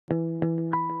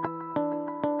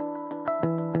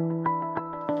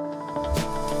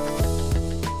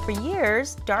For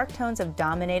years, dark tones have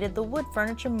dominated the wood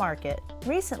furniture market.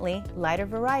 Recently, lighter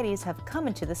varieties have come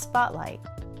into the spotlight.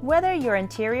 Whether your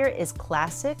interior is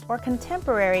classic or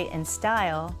contemporary in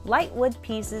style, light wood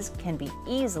pieces can be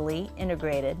easily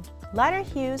integrated. Lighter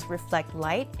hues reflect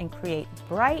light and create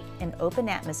bright and open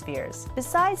atmospheres.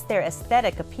 Besides their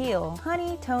aesthetic appeal,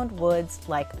 honey-toned woods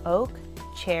like oak,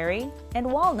 cherry, and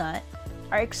walnut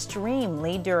are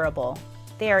extremely durable.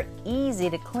 They are easy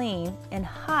to clean and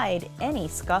hide any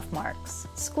scuff marks.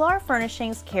 Sklar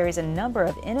Furnishings carries a number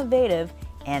of innovative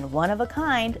and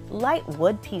one-of-a-kind light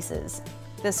wood pieces.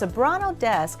 The Sobrano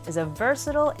desk is a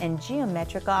versatile and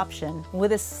geometric option.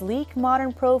 With a sleek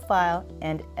modern profile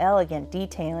and elegant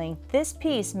detailing, this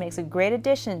piece makes a great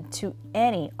addition to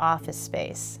any office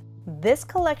space. This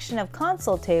collection of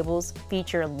console tables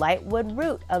feature lightwood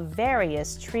root of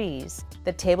various trees.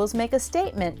 The tables make a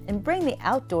statement and bring the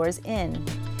outdoors in.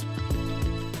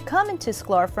 Come into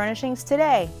Sklar Furnishings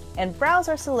today and browse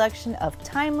our selection of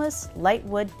timeless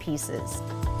lightwood pieces.